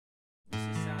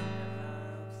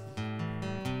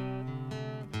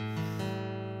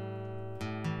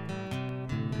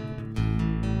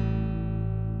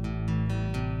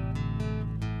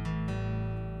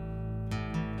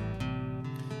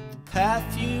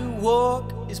path you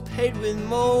walk is paved with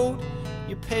mold,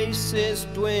 your pace is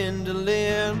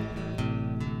dwindling.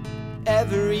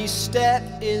 Every step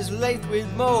is laced with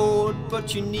mold,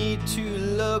 but you need to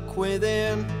look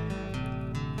within.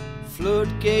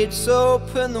 Floodgates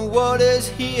open, the water's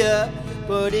here,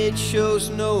 but it shows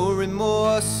no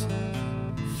remorse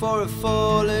for a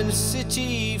fallen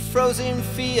city, frozen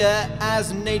fear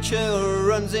as nature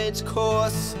runs its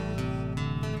course.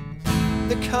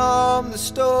 The calm, the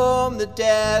storm, the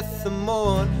death, the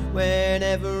morn, when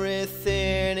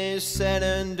everything is said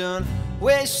and done,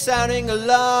 we're sounding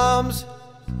alarms.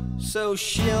 So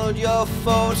shield your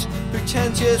false,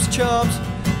 pretentious charms,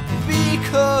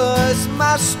 because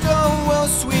my storm will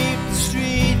sweep the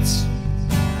streets,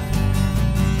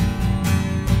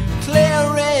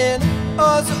 clearing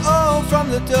us all from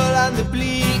the dull and the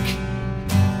bleak.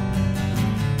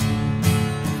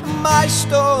 My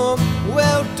storm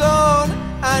will dawn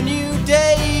a new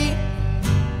day.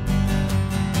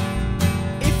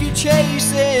 If you're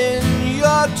chasing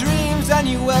your dreams, then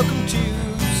you're welcome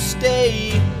to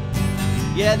stay.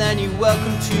 Yeah, then you're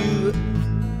welcome to.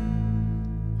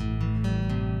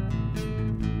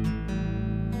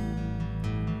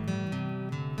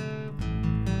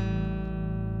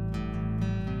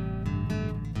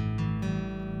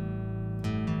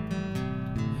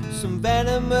 Some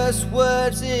venomous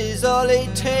words is all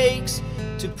it takes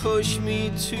to push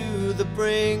me to the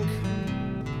brink.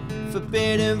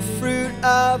 Forbidden fruit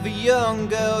of a young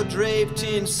girl draped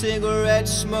in cigarette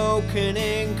smoke and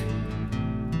ink.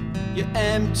 Your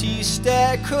empty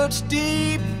stare cuts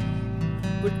deep,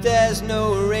 but there's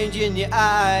no range in your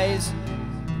eyes.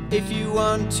 If you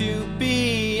want to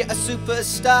be a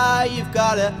superstar, you've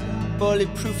gotta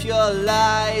bulletproof your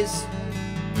lies.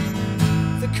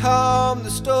 The calm, the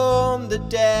storm, the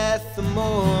death, the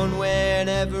morn, when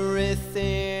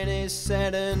everything is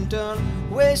said and done,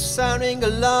 we're sounding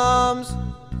alarms.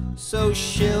 So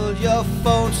shield your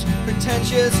false,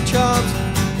 pretentious charms,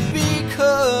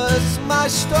 because my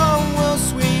storm will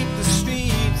sweep the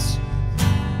streets,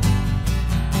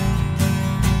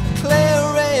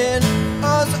 clearing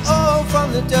us all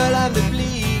from the dirt and the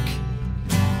bleak.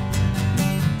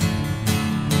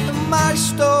 My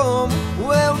storm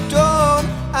will dawn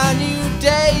a new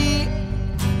day.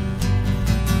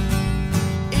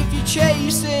 If you're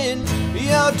chasing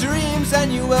your dreams,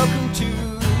 then you're welcome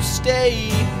to stay.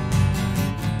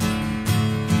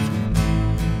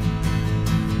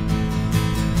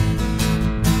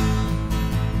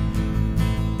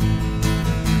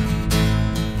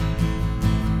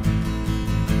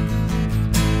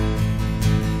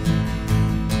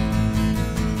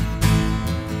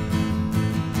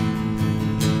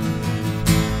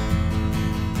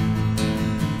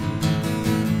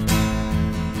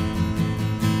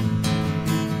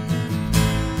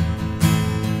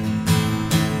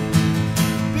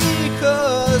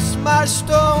 My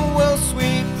storm will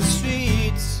sweep the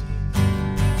streets,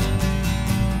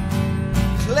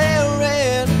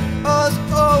 clearing us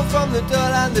all from the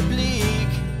dull and the bleak.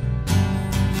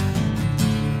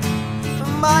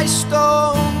 My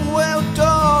storm will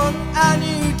dawn a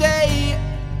new day.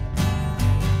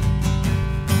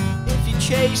 If you're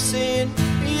chasing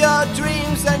your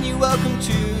dreams, then you're welcome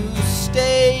to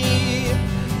stay.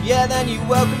 Yeah, then you're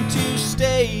welcome to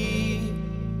stay.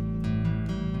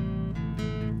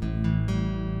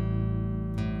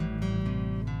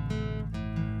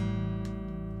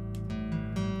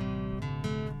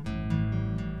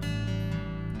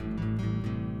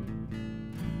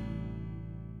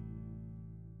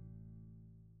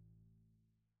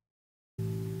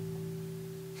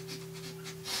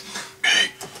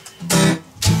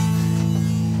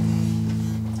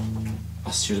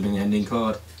 That should have been the ending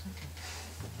chord.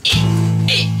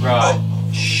 Right.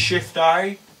 Shift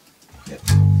A. Yep.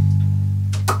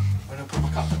 Where do I put my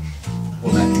cup?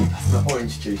 Well, that's my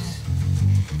orange juice.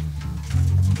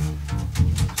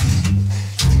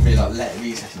 It's really like letting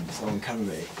me session, someone come with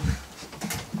me.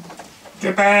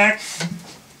 Get back!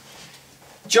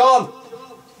 John!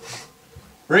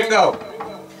 Ringo!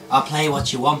 I'll play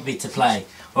what you want me to play,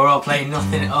 or I'll play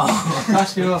nothing at all.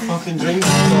 Pass me my fucking drink,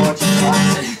 George.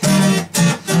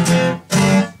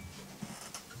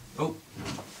 Oh.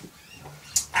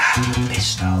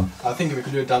 Pissed out. I think if we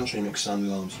could do a dance remix, sound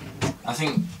alarms. I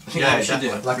think Yeah, what we should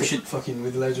do. like We a should fucking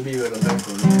with loads of reverb and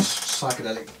vocal, and this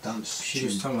psychedelic dance. She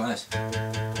was tune. talking like this.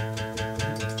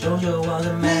 Jojo was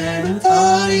a man who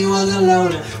thought he was a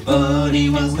loner, but he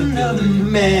was another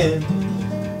man.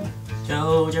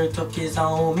 Jojo took his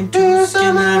home into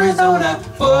some Arizona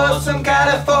for some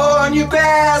California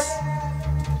grass.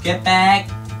 Get back,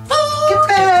 get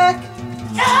back,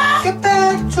 get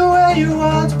back to where you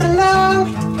once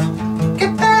belonged.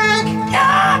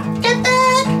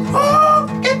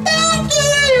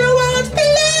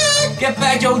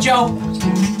 now.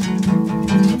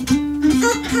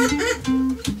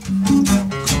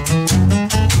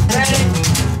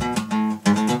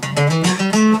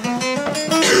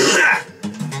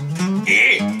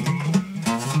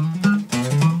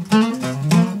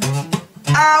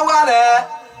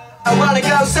 I wanna go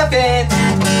surfing.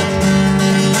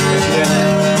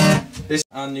 This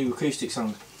our new acoustic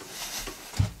song.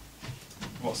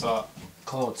 What's that?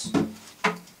 Chords.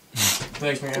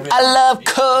 I love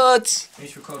chords. We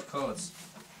need to record chords.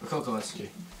 Record chords.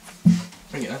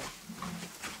 Bring it then.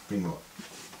 Bring what?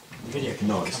 Video.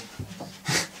 Noise.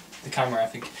 The camera, I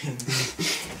think.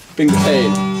 Bring the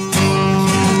pain.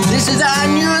 This is our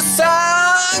new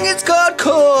song. It's called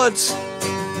Chords.